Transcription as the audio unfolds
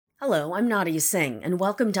Hello, I'm Nadia Singh, and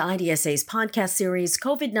welcome to IDSA's podcast series,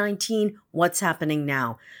 COVID-19, What's Happening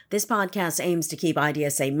Now? This podcast aims to keep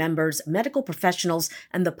IDSA members, medical professionals,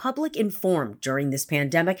 and the public informed during this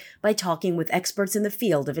pandemic by talking with experts in the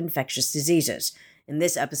field of infectious diseases. In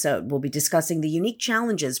this episode, we'll be discussing the unique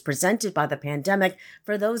challenges presented by the pandemic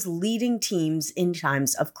for those leading teams in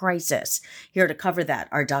times of crisis. Here to cover that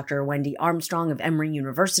are Dr. Wendy Armstrong of Emory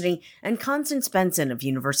University and Constance Benson of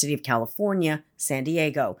University of California, San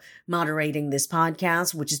Diego. Moderating this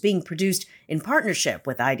podcast, which is being produced in partnership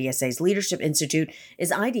with IDSA's Leadership Institute,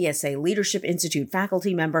 is IDSA Leadership Institute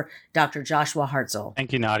faculty member Dr. Joshua Hartzell.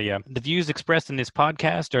 Thank you, Nadia. The views expressed in this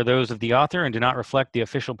podcast are those of the author and do not reflect the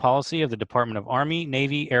official policy of the Department of Army,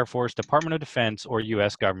 Navy, Air Force, Department of Defense, or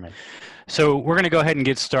U.S. government. So we're going to go ahead and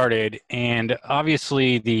get started. And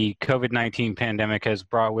obviously, the COVID-19 pandemic has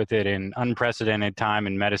brought with it an unprecedented time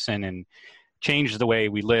in medicine and changed the way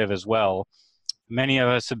we live as well. Many of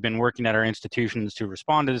us have been working at our institutions to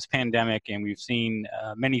respond to this pandemic, and we've seen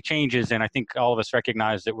many changes, and I think all of us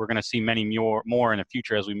recognize that we're going to see many more in the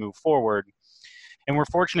future as we move forward. And we're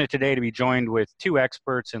fortunate today to be joined with two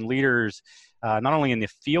experts and leaders, not only in the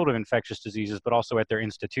field of infectious diseases, but also at their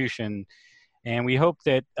institution. And we hope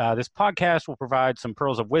that this podcast will provide some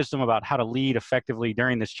pearls of wisdom about how to lead effectively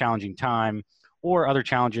during this challenging time or other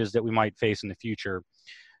challenges that we might face in the future.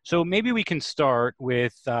 So maybe we can start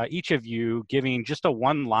with each of you giving just a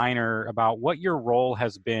one-liner about what your role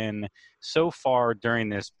has been so far during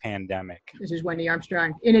this pandemic. This is Wendy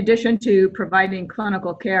Armstrong. In addition to providing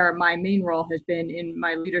clinical care, my main role has been in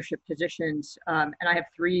my leadership positions, and I have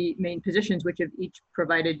three main positions which have each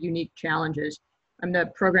provided unique challenges. I'm the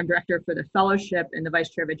program director for the fellowship and the vice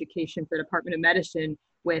chair of education for the Department of Medicine,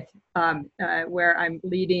 with where I'm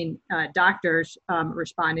leading doctors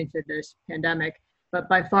responding to this pandemic. But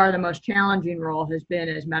by far the most challenging role has been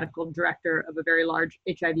as medical director of a very large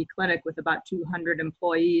HIV clinic with about 200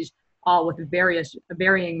 employees, all with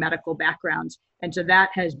varying medical backgrounds. And so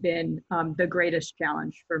that has been the greatest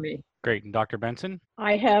challenge for me. Great. And Dr. Benson?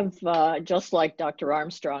 I have, just like Dr.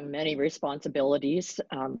 Armstrong, many responsibilities.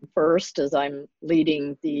 First, as I'm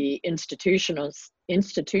leading the institution's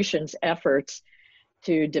efforts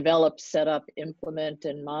to develop, set up, implement,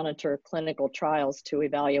 and monitor clinical trials to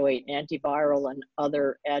evaluate antiviral and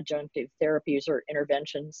other adjunctive therapies or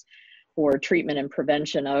interventions for treatment and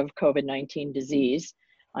prevention of COVID-19 disease.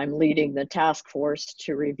 I'm leading the task force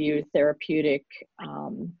to review therapeutic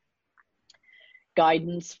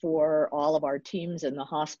guidance for all of our teams in the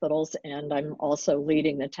hospitals, and I'm also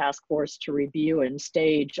leading the task force to review and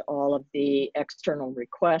stage all of the external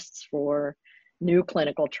requests for new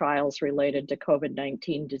clinical trials related to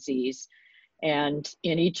COVID-19 disease. And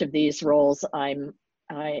in each of these roles, I,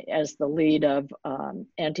 as the lead of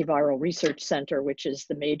Antiviral Research Center, which is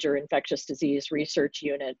the major infectious disease research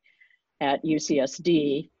unit at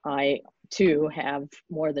UCSD, I too have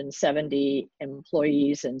more than 70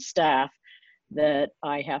 employees and staff that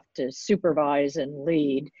I have to supervise and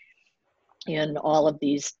lead in all of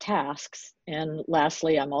these tasks. And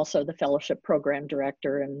lastly, I'm also the fellowship program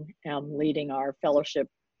director and am leading our fellowship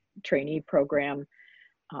trainee program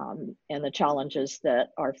and the challenges that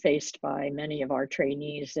are faced by many of our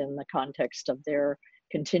trainees in the context of their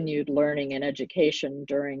continued learning and education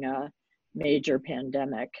during a major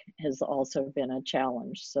pandemic has also been a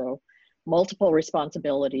challenge. So multiple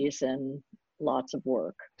responsibilities and lots of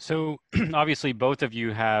work. So obviously both of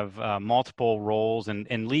you have multiple roles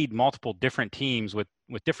and lead multiple different teams with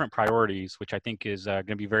different priorities, which I think is going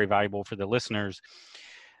to be very valuable for the listeners.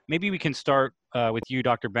 Maybe we can start with you,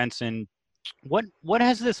 Dr. Benson. What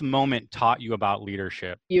has this moment taught you about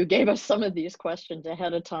leadership? You gave us some of these questions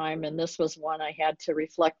ahead of time, and this was one I had to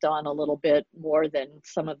reflect on a little bit more than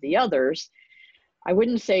some of the others. I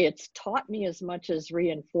wouldn't say it's taught me as much as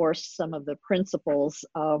reinforced some of the principles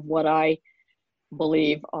of what I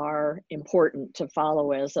believe are important to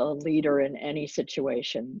follow as a leader in any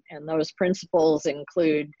situation. And those principles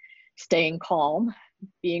include staying calm,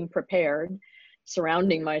 being prepared,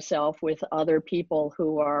 surrounding myself with other people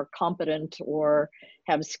who are competent or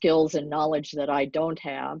have skills and knowledge that I don't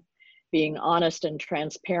have, being honest and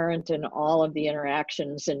transparent in all of the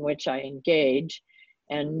interactions in which I engage,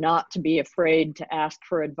 and not to be afraid to ask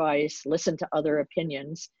for advice, listen to other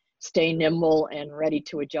opinions, stay nimble and ready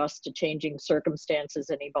to adjust to changing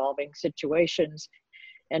circumstances and evolving situations,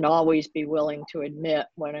 and always be willing to admit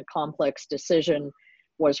when a complex decision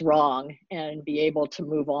was wrong and be able to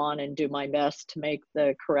move on and do my best to make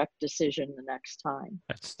the correct decision the next time.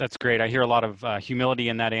 That's great. I hear a lot of humility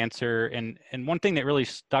in that answer. And one thing that really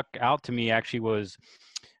stuck out to me actually was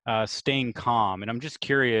staying calm. And I'm just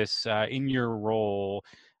curious, in your role,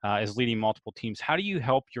 as leading multiple teams. How do you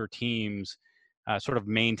help your teams sort of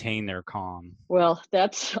maintain their calm? Well,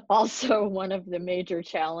 that's also one of the major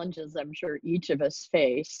challenges I'm sure each of us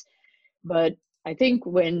face. But I think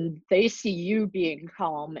when they see you being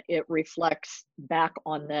calm, it reflects back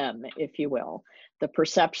on them, if you will. The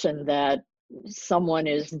perception that someone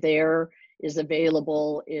is there, is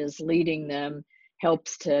available, is leading them,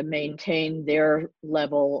 helps to maintain their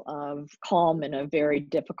level of calm in a very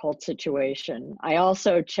difficult situation. I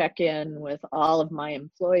also check in with all of my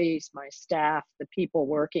employees, my staff, the people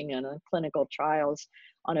working in clinical trials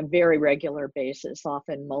on a very regular basis,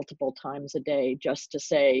 often multiple times a day, just to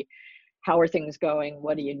say, how are things going?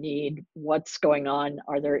 What do you need? What's going on?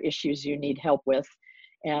 Are there issues you need help with?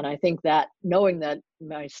 And I think that knowing that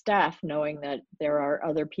my staff, knowing that there are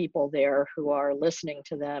other people there who are listening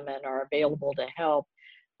to them and are available to help,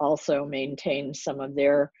 also maintains some of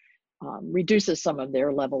their, reduces some of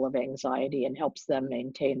their level of anxiety and helps them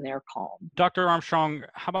maintain their calm. Dr. Armstrong,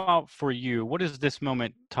 how about for you? What has this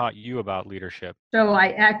moment taught you about leadership? So I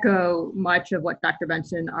echo much of what Dr.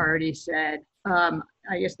 Benson already said.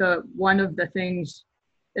 I guess one of the things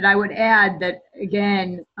that I would add that,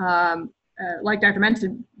 again, like Dr.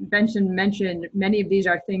 Benson mentioned, many of these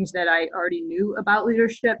are things that I already knew about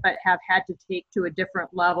leadership, but have had to take to a different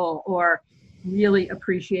level or really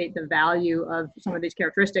appreciate the value of some of these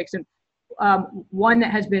characteristics. And one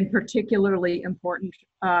that has been particularly important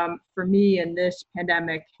for me in this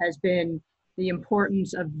pandemic has been the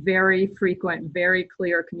importance of very frequent, very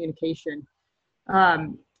clear communication.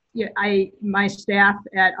 My staff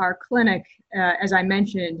at our clinic, as I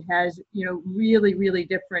mentioned, has really, really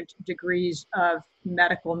different degrees of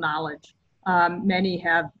medical knowledge. Many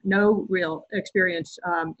have no real experience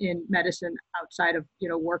in medicine outside of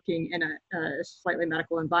working in a slightly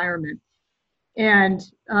medical environment, and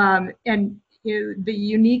the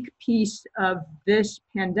unique piece of this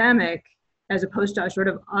pandemic, as opposed to sort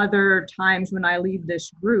of other times when I lead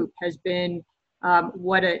this group, has been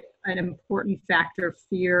what an important factor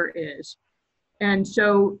fear is. And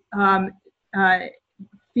so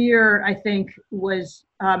fear, I think, was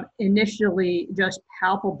initially just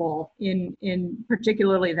palpable in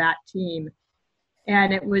particularly that team.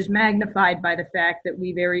 And it was magnified by the fact that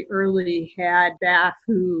we very early had staff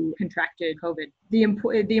who contracted COVID.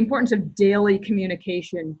 The importance of daily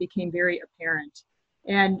communication became very apparent.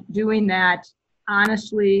 And doing that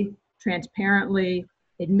honestly, transparently,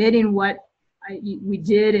 admitting what we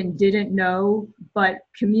did and didn't know, but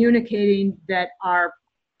communicating that our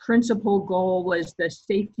principal goal was the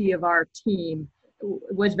safety of our team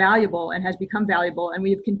was valuable and has become valuable. And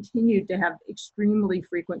we have continued to have extremely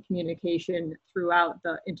frequent communication throughout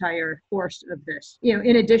the entire course of this.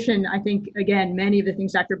 In addition, I think, again, many of the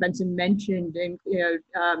things Dr. Benson mentioned,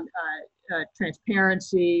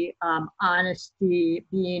 transparency, honesty,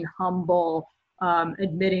 being humble,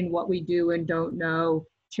 admitting what we do and don't know,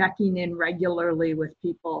 checking in regularly with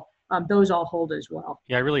people. Those all hold as well.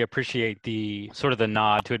 Yeah, I really appreciate the sort of the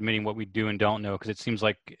nod to admitting what we do and don't know, because it seems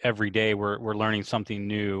like every day we're learning something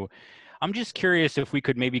new. I'm just curious if we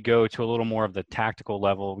could maybe go to a little more of the tactical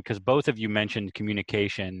level, because both of you mentioned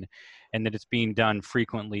communication and that it's being done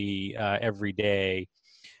frequently every day.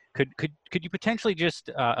 Could you potentially just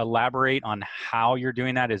elaborate on how you're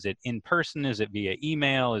doing that? Is it in person? Is it via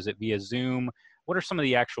email? Is it via Zoom? What are some of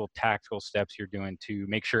the actual tactical steps you're doing to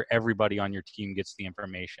make sure everybody on your team gets the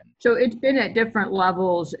information? So it's been at different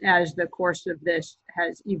levels as the course of this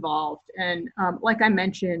has evolved. And like I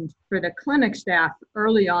mentioned, for the clinic staff,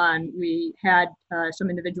 early on, we had some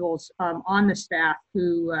individuals on the staff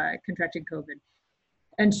who contracted COVID.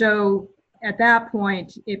 And so at that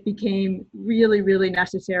point, it became really, really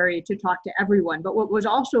necessary to talk to everyone. But what was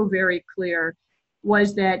also very clear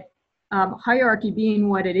was that hierarchy being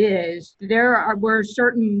what it is, were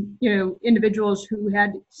certain individuals who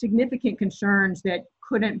had significant concerns that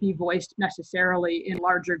couldn't be voiced necessarily in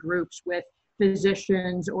larger groups with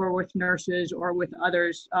physicians or with nurses or with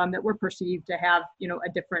others that were perceived to have a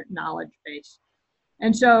different knowledge base.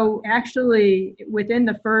 And so actually within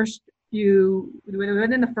the first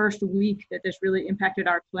week that this really impacted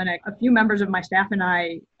our clinic, a few members of my staff and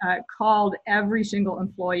I called every single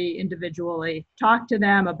employee individually, talked to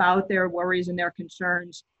them about their worries and their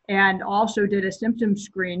concerns, and also did a symptom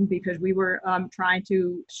screen because we were trying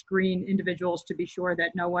to screen individuals to be sure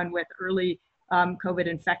that no one with early COVID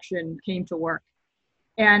infection came to work.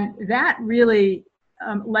 And that really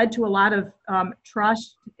led to a lot of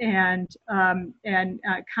trust and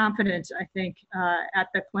confidence, I think, at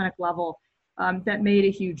the clinic level that made a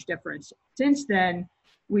huge difference. Since then,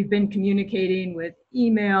 we've been communicating with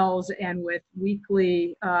emails and with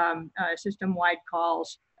weekly system-wide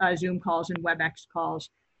calls, Zoom calls and WebEx calls.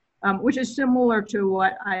 which is similar to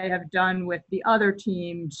what I have done with the other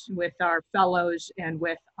teams, with our fellows and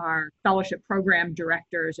with our fellowship program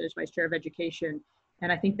directors as Vice Chair of Education.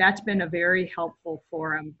 And I think that's been a very helpful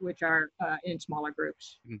forum, which are in smaller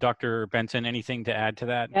groups. Dr. Benson, anything to add to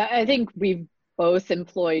that? I think we've both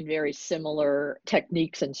employed very similar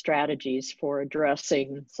techniques and strategies for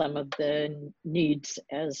addressing some of the needs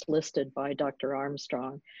as listed by Dr.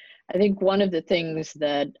 Armstrong. I think one of the things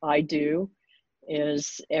that I do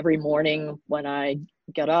is every morning when I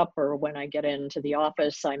get up or when I get into the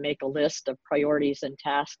office, I make a list of priorities and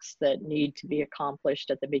tasks that need to be accomplished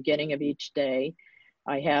at the beginning of each day.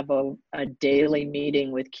 I have a daily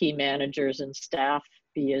meeting with key managers and staff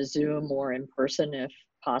via Zoom or in person if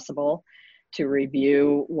possible to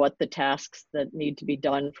review what the tasks that need to be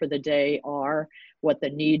done for the day are, what the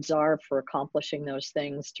needs are for accomplishing those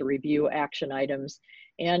things, to review action items,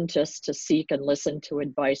 and just to seek and listen to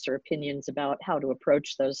advice or opinions about how to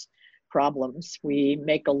approach those problems. We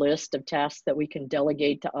make a list of tasks that we can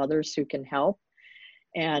delegate to others who can help.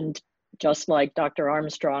 And just like Dr.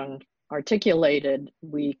 Armstrong articulated,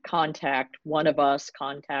 one of us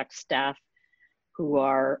contacts staff who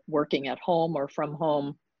are working at home or from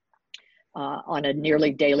home on a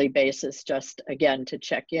nearly daily basis, just again to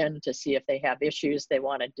check in to see if they have issues they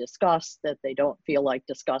want to discuss that they don't feel like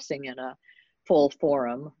discussing in a full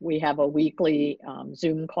forum. We have a weekly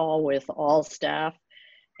Zoom call with all staff,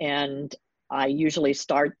 and I usually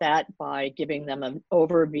start that by giving them an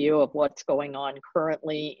overview of what's going on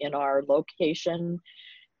currently in our location,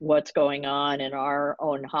 what's going on in our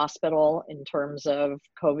own hospital in terms of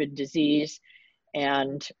COVID disease,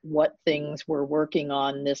 and what things we're working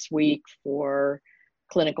on this week for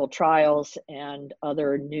clinical trials and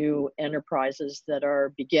other new enterprises that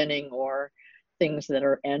are beginning or things that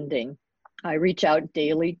are ending. I reach out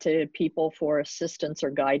daily to people for assistance or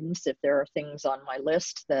guidance if there are things on my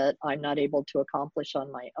list that I'm not able to accomplish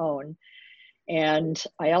on my own. And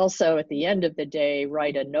I also, at the end of the day,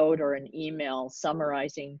 write a note or an email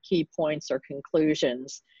summarizing key points or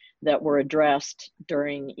conclusions that were addressed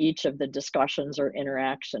during each of the discussions or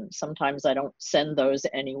interactions. Sometimes I don't send those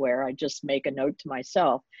anywhere, I just make a note to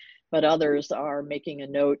myself, but others are making a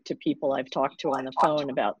note to people I've talked to on the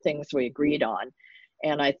phone about things we agreed on.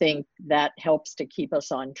 And I think that helps to keep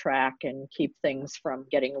us on track and keep things from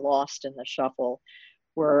getting lost in the shuffle.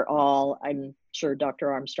 I'm sure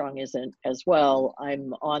Dr. Armstrong isn't as well,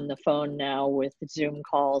 I'm on the phone now with Zoom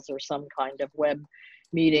calls or some kind of web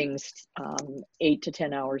meetings 8 to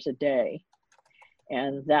 10 hours a day.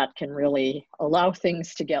 And that can really allow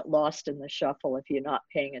things to get lost in the shuffle if you're not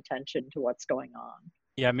paying attention to what's going on.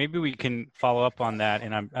 Yeah, maybe we can follow up on that.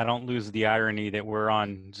 And I don't lose the irony that we're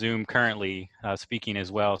on Zoom currently speaking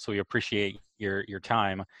as well. So we appreciate your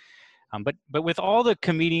time. But with all the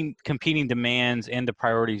competing demands and the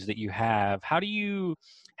priorities that you have, how do you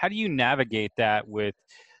navigate that with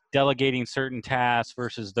delegating certain tasks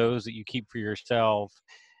versus those that you keep for yourself?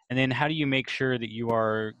 And then how do you make sure that you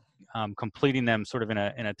are completing them sort of in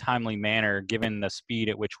a timely manner, given the speed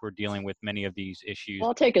at which we're dealing with many of these issues?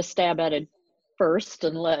 I'll take a stab at it first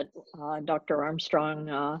and let Dr.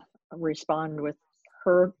 Armstrong respond with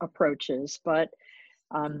her approaches. But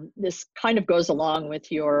this kind of goes along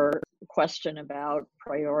with your question about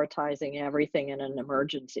prioritizing everything in an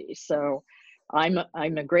emergency. So I'm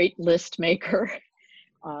a great list maker,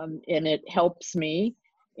 and it helps me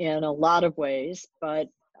in a lot of ways. But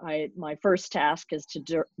my first task is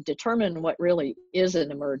to determine what really is an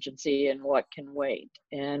emergency and what can wait.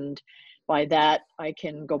 And by that, I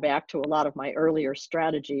can go back to a lot of my earlier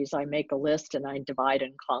strategies. I make a list and I divide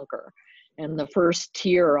and conquer. And the first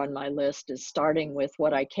tier on my list is starting with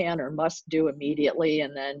what I can or must do immediately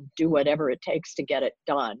and then do whatever it takes to get it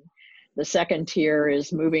done. The second tier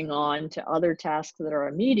is moving on to other tasks that are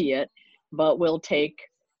immediate, but will take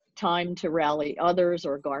time to rally others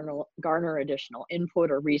or garner additional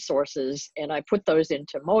input or resources. And I put those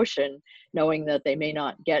into motion, knowing that they may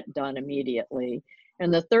not get done immediately.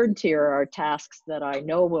 And the third tier are tasks that I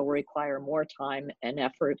know will require more time and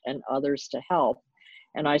effort and others to help.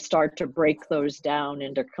 And I start to break those down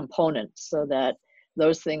into components so that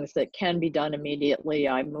those things that can be done immediately,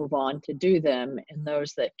 I move on to do them. And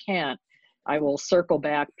those that can't, I will circle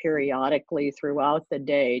back periodically throughout the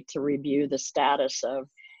day to review the status of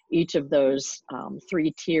each of those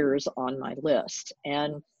 3 tiers on my list.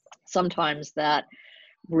 And sometimes that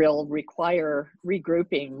will require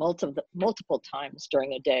regrouping multiple times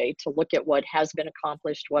during a day to look at what has been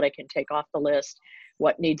accomplished, what I can take off the list,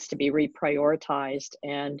 what needs to be reprioritized,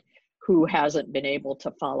 and who hasn't been able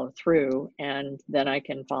to follow through, and then I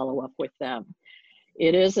can follow up with them.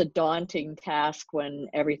 It is a daunting task when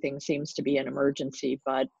everything seems to be an emergency,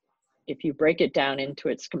 but if you break it down into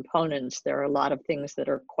its components, there are a lot of things that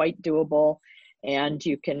are quite doable, and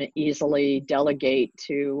you can easily delegate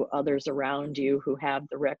to others around you who have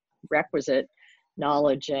the requisite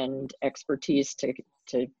knowledge and expertise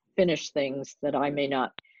to finish things that I may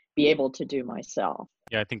not be able to do myself.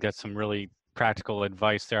 Yeah, I think that's some really practical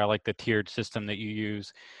advice there. I like the tiered system that you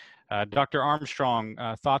use. Dr. Armstrong,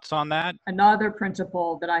 thoughts on that? Another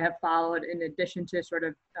principle that I have followed, in addition to sort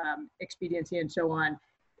of expediency and so on,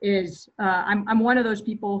 is I'm one of those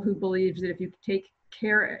people who believes that if you take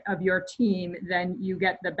care of your team, then you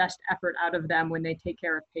get the best effort out of them when they take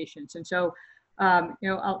care of patients. And so,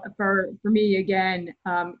 for me, again,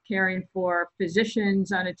 caring for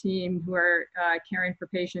physicians on a team who are caring for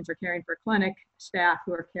patients, or caring for clinic staff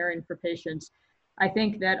who are caring for patients, I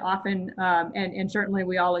think that often, and certainly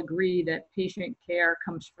we all agree that patient care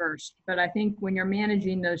comes first. But I think when you're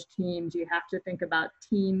managing those teams, you have to think about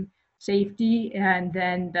team safety and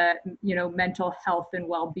then the mental health and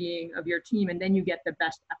well-being of your team, and then you get the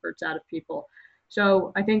best efforts out of people.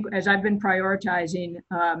 So I think as I've been prioritizing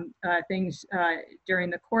things during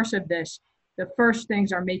the course of this, the first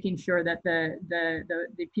things are making sure that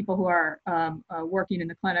the people who are working in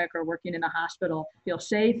the clinic or working in the hospital feel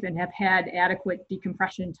safe and have had adequate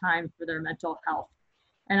decompression time for their mental health.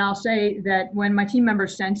 And I'll say that when my team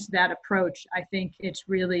members sense that approach, I think it's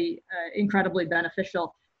really incredibly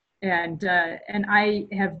beneficial. And I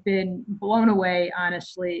have been blown away,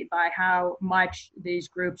 honestly, by how much these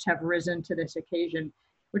groups have risen to this occasion,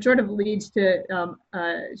 which sort of leads to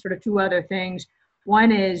sort of two other things.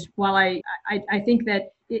 One is, while I think that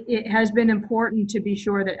it has been important to be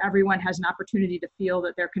sure that everyone has an opportunity to feel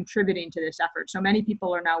that they're contributing to this effort. So many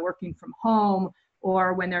people are now working from home,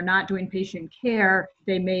 or when they're not doing patient care,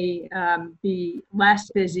 they may be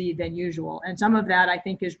less busy than usual. And some of that, I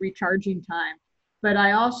think, is recharging time. But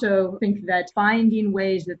I also think that finding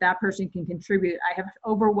ways that that person can contribute, I have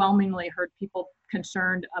overwhelmingly heard people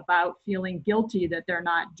concerned about feeling guilty that they're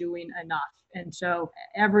not doing enough. And so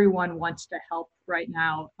everyone wants to help right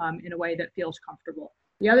now in a way that feels comfortable.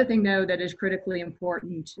 The other thing, though, that is critically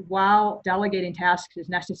important, while delegating tasks is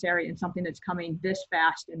necessary and something that's coming this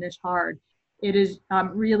fast and this hard, it is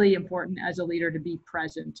really important as a leader to be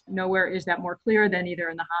present. Nowhere is that more clear than either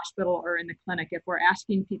in the hospital or in the clinic. If we're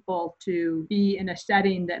asking people to be in a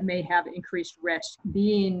setting that may have increased risk,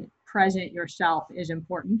 being present yourself is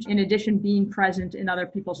important. In addition, being present in other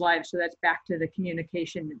people's lives. So that's back to the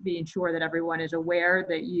communication, being sure that everyone is aware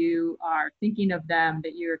that you are thinking of them,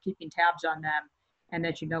 that you're keeping tabs on them, and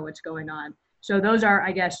that you know what's going on. So those are,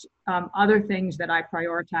 I guess, other things that I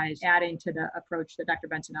prioritize adding to the approach that Dr.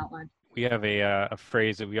 Benson outlined. We have a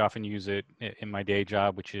phrase that we often use it in my day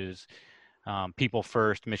job, which is people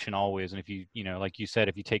first, mission always. And if you like you said,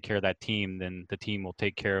 if you take care of that team, then the team will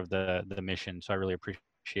take care of the mission. So I really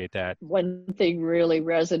appreciate that. One thing really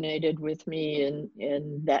resonated with me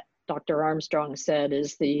in that Dr. Armstrong said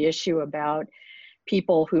is the issue about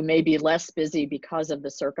people who may be less busy because of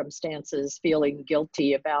the circumstances feeling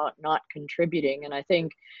guilty about not contributing. And I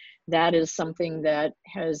think that is something that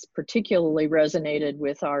has particularly resonated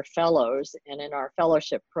with our fellows and in our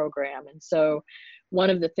fellowship program. And so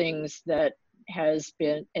one of the things that has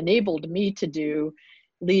been enabled me to do,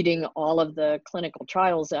 leading all of the clinical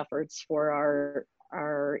trials efforts for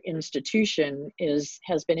our institution,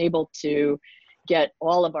 has been able to get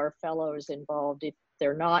all of our fellows involved. If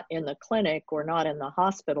they're not in the clinic or not in the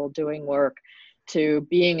hospital doing work, to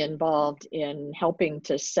being involved in helping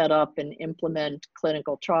to set up and implement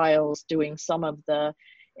clinical trials, doing some of the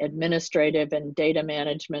administrative and data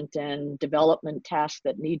management and development tasks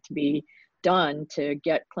that need to be done to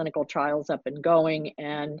get clinical trials up and going,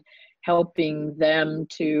 and helping them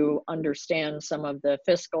to understand some of the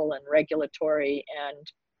fiscal and regulatory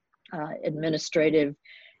and administrative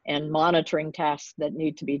and monitoring tasks that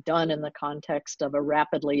need to be done in the context of a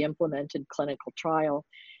rapidly implemented clinical trial.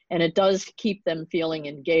 And it does keep them feeling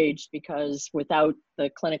engaged, because without the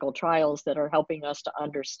clinical trials that are helping us to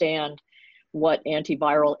understand what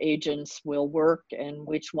antiviral agents will work and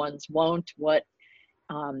which ones won't, what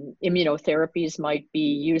immunotherapies might be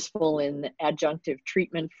useful in adjunctive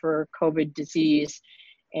treatment for COVID disease,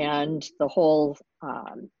 and the whole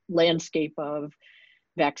landscape of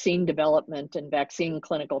vaccine development and vaccine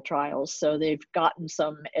clinical trials. So they've gotten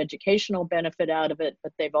some educational benefit out of it,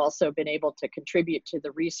 but they've also been able to contribute to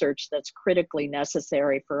the research that's critically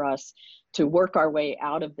necessary for us to work our way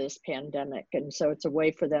out of this pandemic. And so it's a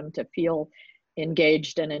way for them to feel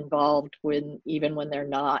engaged and involved even when they're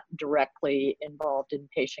not directly involved in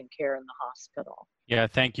patient care in the hospital. Yeah,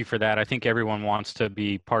 thank you for that. I think everyone wants to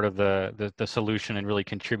be part of the solution and really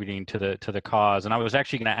contributing to the cause. And I was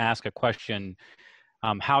actually going to ask a question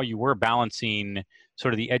how you were balancing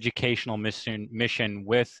sort of the educational mission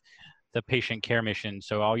with the patient care mission.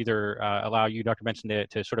 So I'll either allow you, Dr. Benson,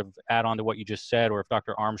 to sort of add on to what you just said, or if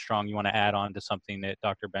Dr. Armstrong, you want to add on to something that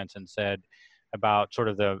Dr. Benson said about sort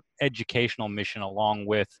of the educational mission along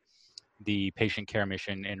with the patient care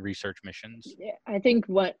mission and research missions. Yeah, I think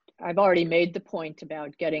what I've already made the point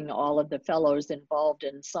about getting all of the fellows involved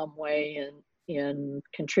in some way in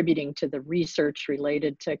contributing to the research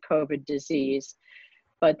related to COVID disease.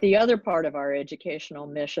 But the other part of our educational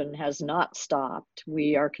mission has not stopped.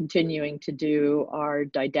 We are continuing to do our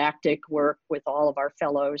didactic work with all of our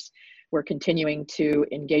fellows. We're continuing to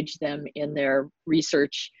engage them in their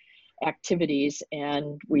research activities,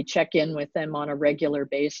 and we check in with them on a regular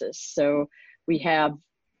basis. So we have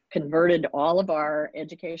converted all of our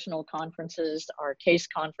educational conferences, our case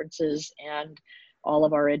conferences, and all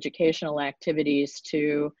of our educational activities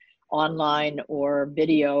to online or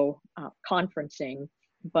video conferencing.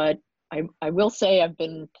 But I will say I've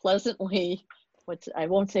been pleasantly, I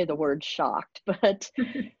won't say the word shocked, but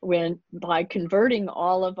by converting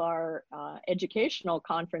all of our educational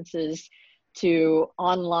conferences to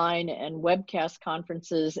online and webcast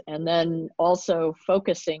conferences, and then also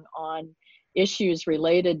focusing on issues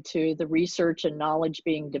related to the research and knowledge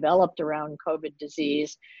being developed around COVID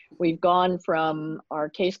disease, we've gone from our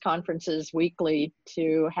case conferences weekly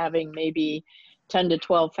to having maybe 10 to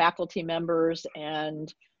 12 faculty members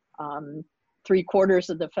and 3/4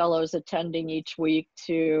 of the fellows attending each week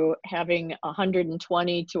to having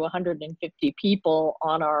 120 to 150 people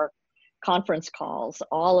on our conference calls,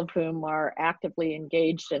 all of whom are actively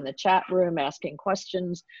engaged in the chat room, asking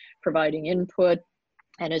questions, providing input.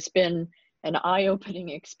 And it's been an eye-opening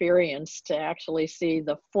experience to actually see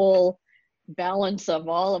the full balance of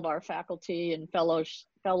all of our faculty and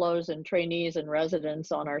fellows and trainees and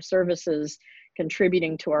residents on our services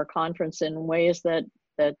contributing to our conference in ways that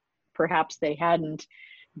perhaps they hadn't,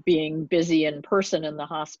 being busy in person in the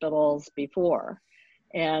hospitals before.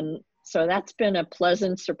 And so that's been a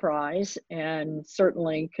pleasant surprise and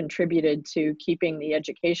certainly contributed to keeping the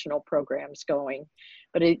educational programs going.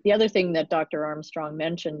 But the other thing that Dr. Armstrong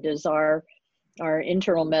mentioned is our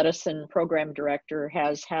internal medicine program director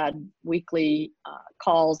has had weekly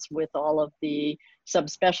calls with all of the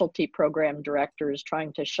subspecialty program directors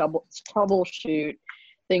trying to troubleshoot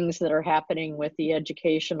things that are happening with the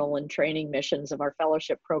educational and training missions of our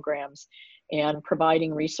fellowship programs, and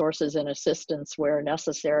providing resources and assistance where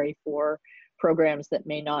necessary for programs that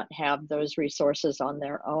may not have those resources on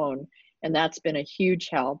their own. And that's been a huge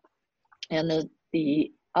help. And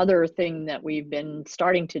the other thing that we've been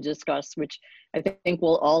starting to discuss, which I think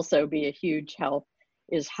will also be a huge help,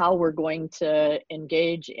 is how we're going to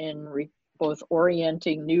engage in both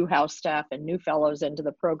orienting new house staff and new fellows into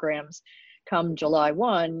the programs come July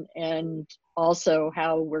 1, and also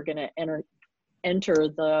how we're going to enter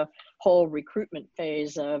the whole recruitment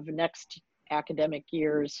phase of next academic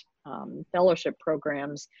year's fellowship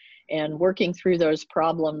programs, and working through those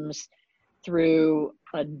problems through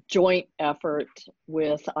a joint effort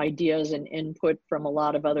with ideas and input from a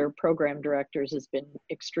lot of other program directors has been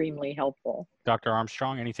extremely helpful. Dr.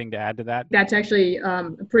 Armstrong, anything to add to that? That's actually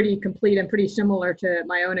pretty complete and pretty similar to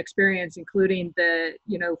my own experience, including the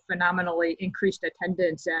phenomenally increased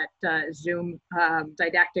attendance at Zoom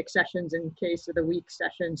didactic sessions and case of the week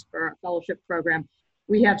sessions for our fellowship program.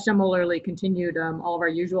 We have similarly continued all of our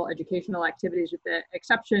usual educational activities, with the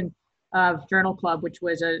exception of Journal Club, which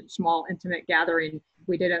was a small, intimate gathering.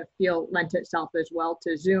 We didn't feel lent itself as well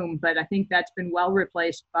to Zoom, but I think that's been well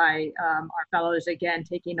replaced by our fellows, again,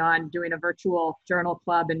 taking on doing a virtual Journal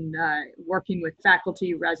Club and working with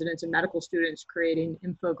faculty, residents, and medical students, creating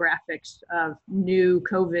infographics of new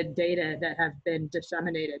COVID data that have been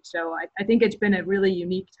disseminated. So I think it's been a really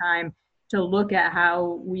unique time to look at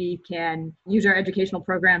how we can use our educational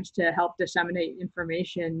programs to help disseminate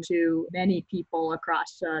information to many people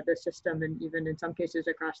across the system, and even in some cases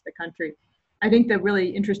across the country. I think the really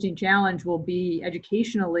interesting challenge will be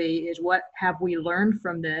educationally is, what have we learned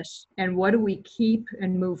from this, and what do we keep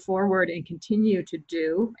and move forward and continue to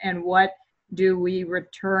do, and what do we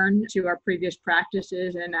return to our previous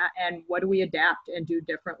practices, and what do we adapt and do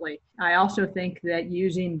differently? I also think that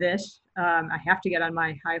using this, I have to get on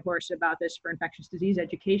my high horse about this for infectious disease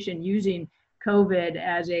education, using COVID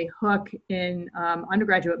as a hook in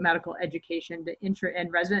undergraduate medical education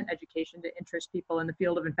and resident education to interest people in the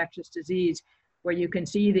field of infectious disease, where you can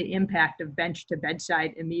see the impact of bench to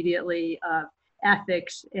bedside immediately, of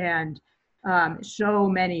ethics and so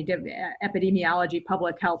many epidemiology,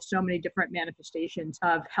 public health, so many different manifestations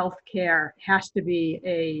of healthcare has to be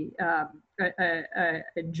a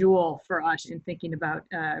jewel for us in thinking about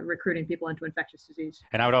recruiting people into infectious disease.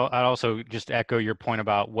 And I'd also just echo your point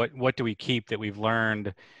about what do we keep that we've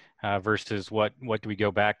learned versus what do we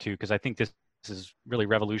go back to? Because I think this has really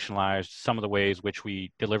revolutionized some of the ways which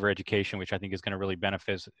we deliver education, which I think is going to really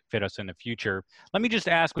benefit us in the future. Let me just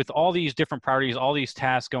ask, with all these different priorities, all these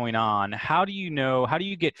tasks going on, how do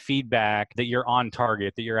you get feedback that you're on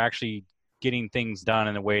target, that you're actually getting things done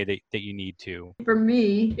in the way that you need to? For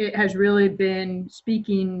me, it has really been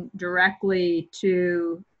speaking directly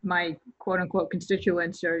to my quote unquote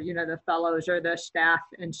constituents, or, the fellows or the staff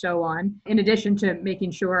and so on, in addition to making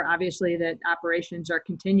sure, obviously, that operations are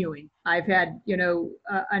continuing. I've had,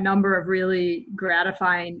 a number of really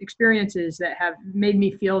gratifying experiences that have made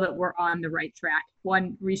me feel that we're on the right track.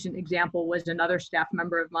 One recent example was another staff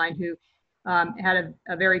member of mine who had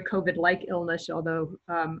a very COVID-like illness, although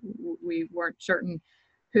we weren't certain,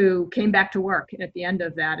 who came back to work at the end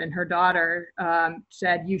of that. And her daughter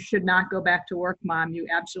said, "You should not go back to work, Mom. You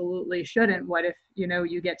absolutely shouldn't. What if,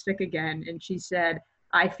 you get sick again?" And she said,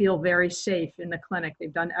 "I feel very safe in the clinic.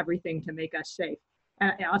 They've done everything to make us safe."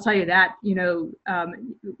 And I'll tell you that,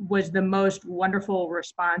 was the most wonderful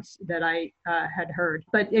response that I had heard.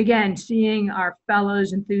 But again, seeing our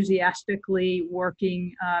fellows enthusiastically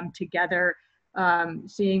working together,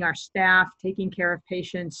 seeing our staff taking care of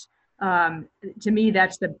patients, to me,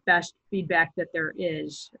 that's the best feedback that there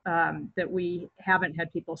is, that we haven't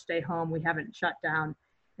had people stay home, we haven't shut down,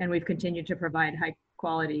 and we've continued to provide high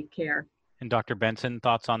quality care. And Dr. Benson,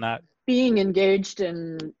 thoughts on that? Being engaged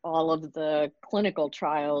in all of the clinical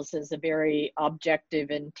trials is a very objective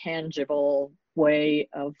and tangible way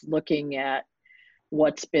of looking at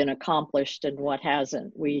what's been accomplished and what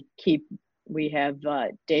hasn't. We have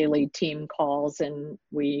daily team calls, and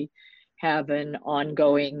we have an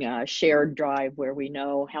ongoing shared drive where we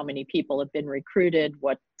know how many people have been recruited,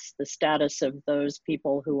 what's the status of those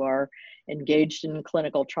people who are engaged in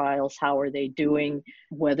clinical trials, how are they doing,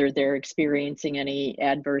 whether they're experiencing any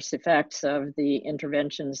adverse effects of the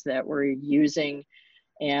interventions that we're using.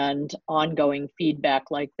 And ongoing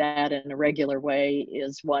feedback like that in a regular way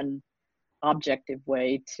is one objective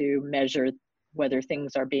way to measure whether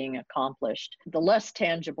things are being accomplished. The less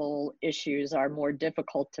tangible issues are more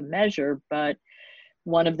difficult to measure, but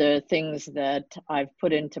one of the things that I've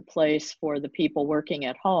put into place for the people working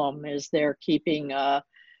at home is they're keeping I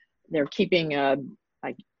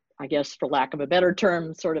guess for lack of a better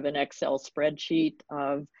term, sort of an Excel spreadsheet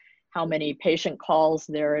of how many patient calls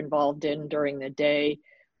they're involved in during the day,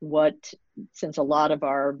 since a lot of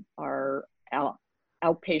our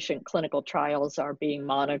outpatient clinical trials are being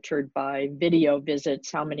monitored by video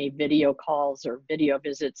visits, how many video calls or video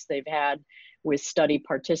visits they've had with study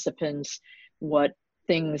participants, what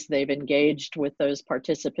things they've engaged with those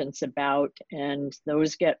participants about, and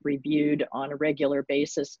those get reviewed on a regular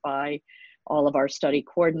basis by all of our study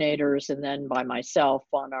coordinators and then by myself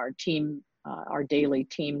on our team, our daily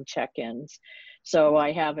team check-ins. So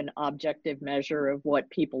I have an objective measure of what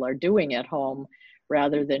people are doing at home,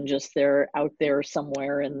 rather than just they're out there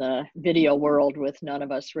somewhere in the video world with none of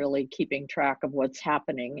us really keeping track of what's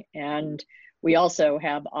happening. And we also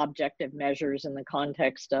have objective measures in the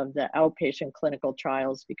context of the outpatient clinical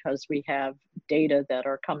trials, because we have data that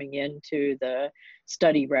are coming into the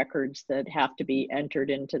study records that have to be entered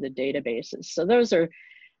into the databases. So those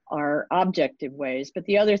are objective ways. But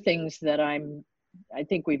the other things that I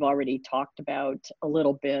think we've already talked about a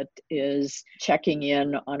little bit is checking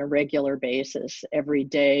in on a regular basis every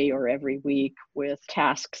day or every week with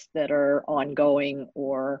tasks that are ongoing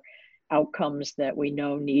or outcomes that we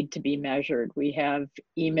know need to be measured. We have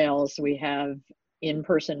emails, we have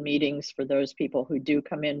in-person meetings for those people who do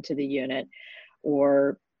come into the unit,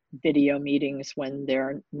 or video meetings when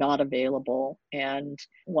they're not available. And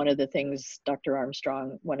one of the things Dr.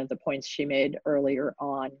 Armstrong, one of the points she made earlier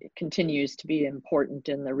on, continues to be important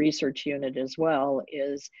in the research unit as well,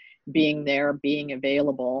 is being there, being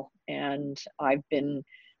available. And I've been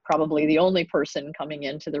probably the only person coming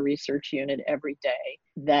into the research unit every day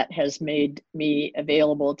that has made me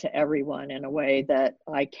available to everyone in a way that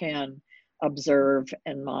I can observe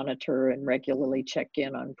and monitor and regularly check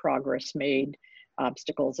in on progress made,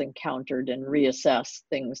 obstacles encountered, and reassess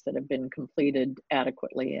things that have been completed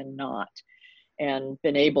adequately and not, and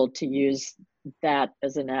been able to use that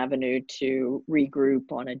as an avenue to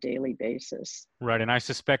regroup on a daily basis. Right, and I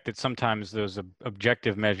suspect that sometimes those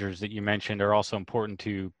objective measures that you mentioned are also important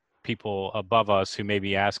to people above us who may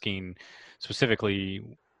be asking specifically,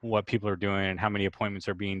 what people are doing and how many appointments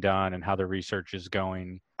are being done and how the research is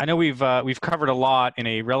going. I know we've covered a lot in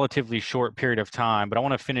a relatively short period of time, but I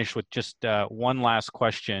want to finish with just one last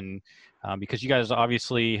question because you guys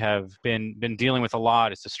obviously have been dealing with a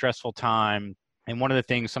lot. It's a stressful time. And one of the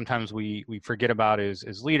things sometimes we forget about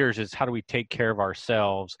as leaders is how do we take care of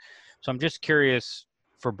ourselves? So I'm just curious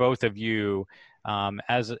for both of you,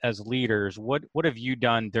 as leaders, what have you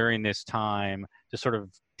done during this time to sort of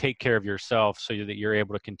take care of yourself so that you're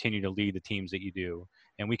able to continue to lead the teams that you do?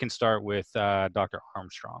 And we can start with Dr.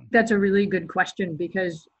 Armstrong. That's a really good question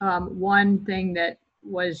because one thing that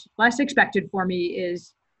was less expected for me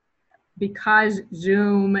is because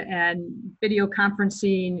Zoom and video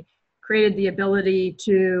conferencing created the ability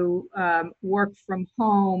to work from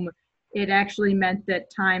home, it actually meant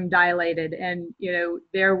that time dilated. And,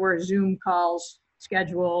 there were Zoom calls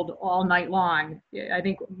scheduled all night long. I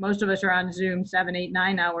think most of us are on Zoom 7, 8,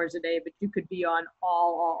 9 hours a day, but you could be on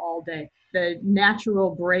all day. The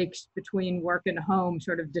natural breaks between work and home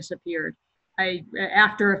sort of disappeared. I,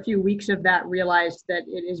 after a few weeks of that, realized that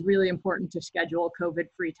it is really important to schedule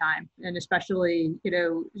COVID-free time, and especially,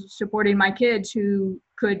 supporting my kids who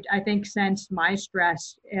could, I think, sense my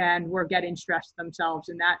stress and were getting stressed themselves,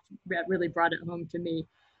 and that really brought it home to me.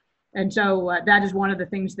 And so that is one of the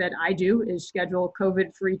things that I do is schedule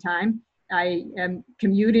COVID-free time. I am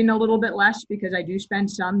commuting a little bit less because I do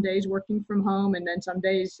spend some days working from home and then some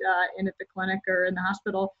days in at the clinic or in the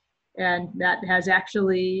hospital. And that has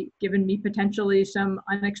actually given me potentially some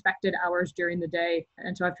unexpected hours during the day.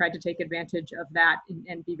 And so I've tried to take advantage of that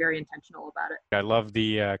and be very intentional about it. I love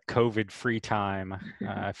the COVID-free time.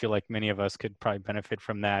 I feel like many of us could probably benefit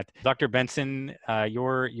from that. Dr. Benson,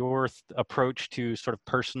 your approach to sort of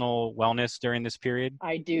personal wellness during this period?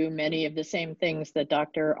 I do many of the same things that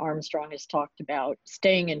Dr. Armstrong has talked about.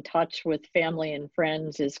 Staying in touch with family and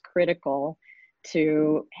friends is critical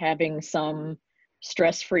to having some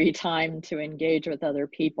stress-free time to engage with other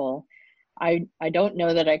people. I don't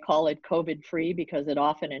know that I call it COVID-free because it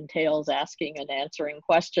often entails asking and answering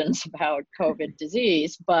questions about COVID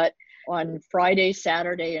disease, but on Friday,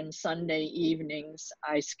 Saturday, and Sunday evenings,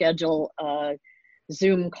 I schedule a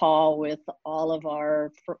Zoom call with all of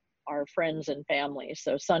our friends and family.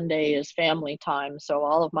 So Sunday is family time. So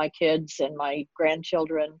all of my kids and my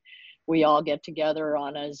grandchildren, we all get together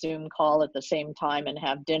on a Zoom call at the same time and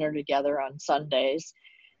have dinner together on Sundays.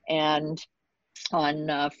 And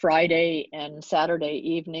on Friday and Saturday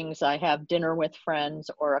evenings, I have dinner with friends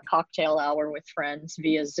or a cocktail hour with friends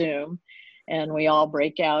via Zoom. And we all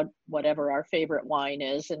break out whatever our favorite wine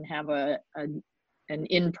is and have an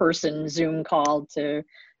in-person Zoom call to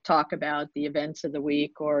talk about the events of the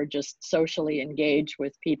week or just socially engage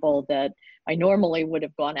with people that I normally would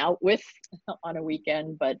have gone out with on a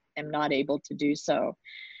weekend, but am not able to do so.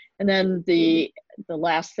 And then the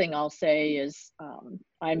last thing I'll say is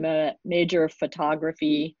I'm a major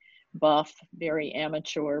photography buff, very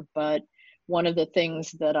amateur, but one of the things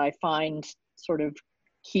that I find sort of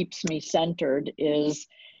keeps me centered is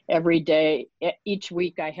every day, each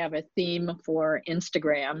week I have a theme for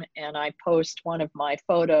Instagram and I post one of my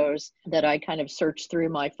photos that I kind of search through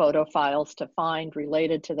my photo files to find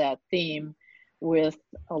related to that theme with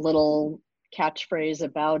a little catchphrase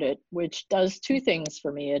about it, which does two things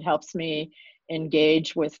for me. It helps me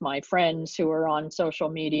engage with my friends who are on social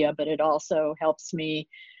media, but it also helps me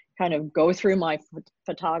kind of go through my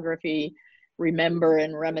photography, remember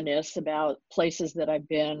and reminisce about places that I've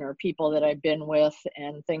been or people that I've been with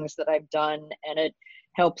and things that I've done. And it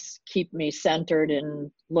helps keep me centered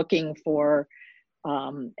in looking for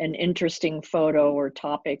an interesting photo or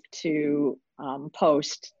topic to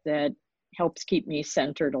post that helps keep me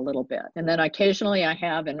centered a little bit. And then occasionally I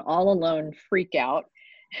have an all alone freak out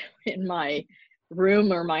in my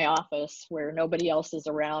room or my office where nobody else is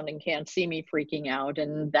around and can't see me freaking out.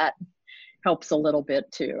 And that helps a little bit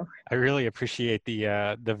too. I really appreciate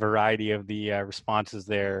the variety of the responses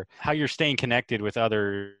there. How you're staying connected with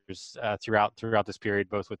others throughout this period,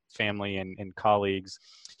 both with family and colleagues,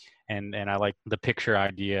 and I like the picture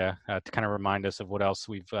idea to kind of remind us of what else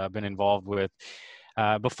we've been involved with.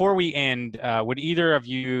 Before we end, would either of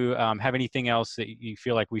you have anything else that you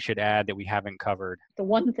feel like we should add that we haven't covered? The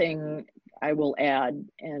one thing I will add,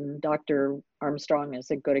 and Dr. Armstrong is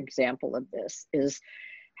a good example of this, is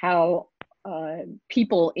how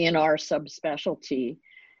people in our subspecialty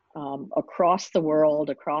across the world,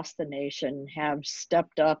 across the nation, have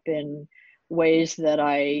stepped up in ways that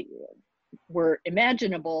were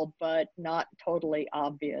imaginable, but not totally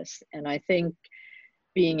obvious. And I think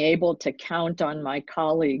being able to count on my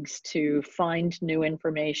colleagues to find new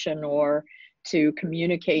information or to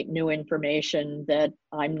communicate new information that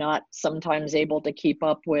I'm not sometimes able to keep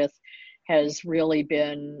up with has really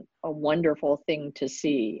been a wonderful thing to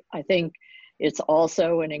see. I think it's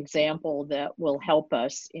also an example that will help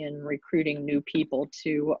us in recruiting new people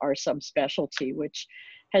to our subspecialty, which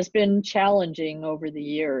has been challenging over the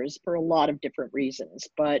years for a lot of different reasons.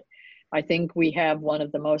 But I think we have one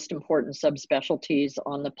of the most important subspecialties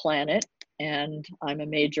on the planet, and I'm a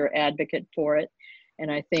major advocate for it.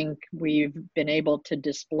 And I think we've been able to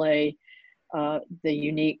display the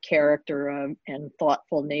unique character and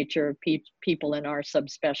thoughtful nature of people in our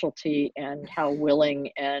subspecialty, and how willing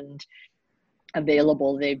and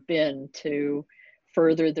available they've been to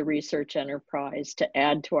further the research enterprise, to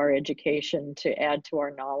add to our education, to add to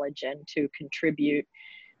our knowledge, and to contribute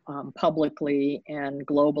publicly and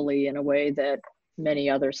globally in a way that many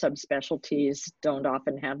other subspecialties don't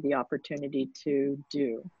often have the opportunity to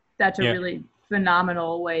do. That's a really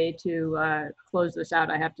phenomenal way to close this out,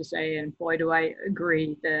 I have to say. And boy, do I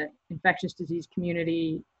agree. The infectious disease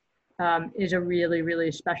community is a really,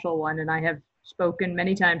 really special one. And I have spoken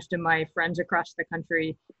many times to my friends across the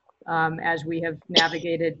country as we have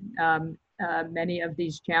navigated many of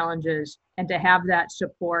these challenges. And to have that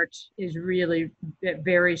support is really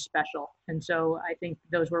very special. And so I think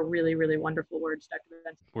those were really, really wonderful words, Dr.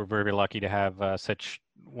 Benson. We're very, very lucky to have such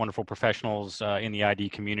wonderful professionals in the ID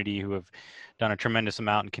community who have done a tremendous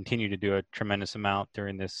amount and continue to do a tremendous amount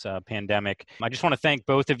during this pandemic. I just want to thank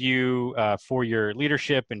both of you for your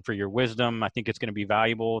leadership and for your wisdom. I think it's going to be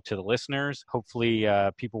valuable to the listeners. Hopefully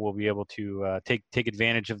people will be able to take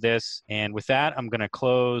advantage of this. And with that, I'm going to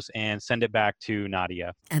close and send it back to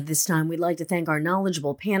Nadia. At this time, we'd like to thank our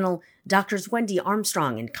knowledgeable panel, Drs. Wendy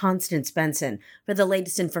Armstrong and Constance Benson. For the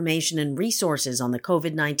latest information and resources on the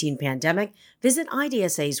COVID-19 pandemic, visit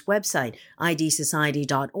IDSA's website,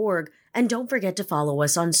 idsociety.org, and don't forget to follow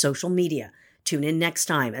us on social media. Tune in next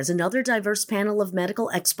time as another diverse panel of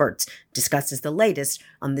medical experts discusses the latest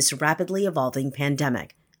on this rapidly evolving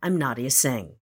pandemic. I'm Nadia Singh.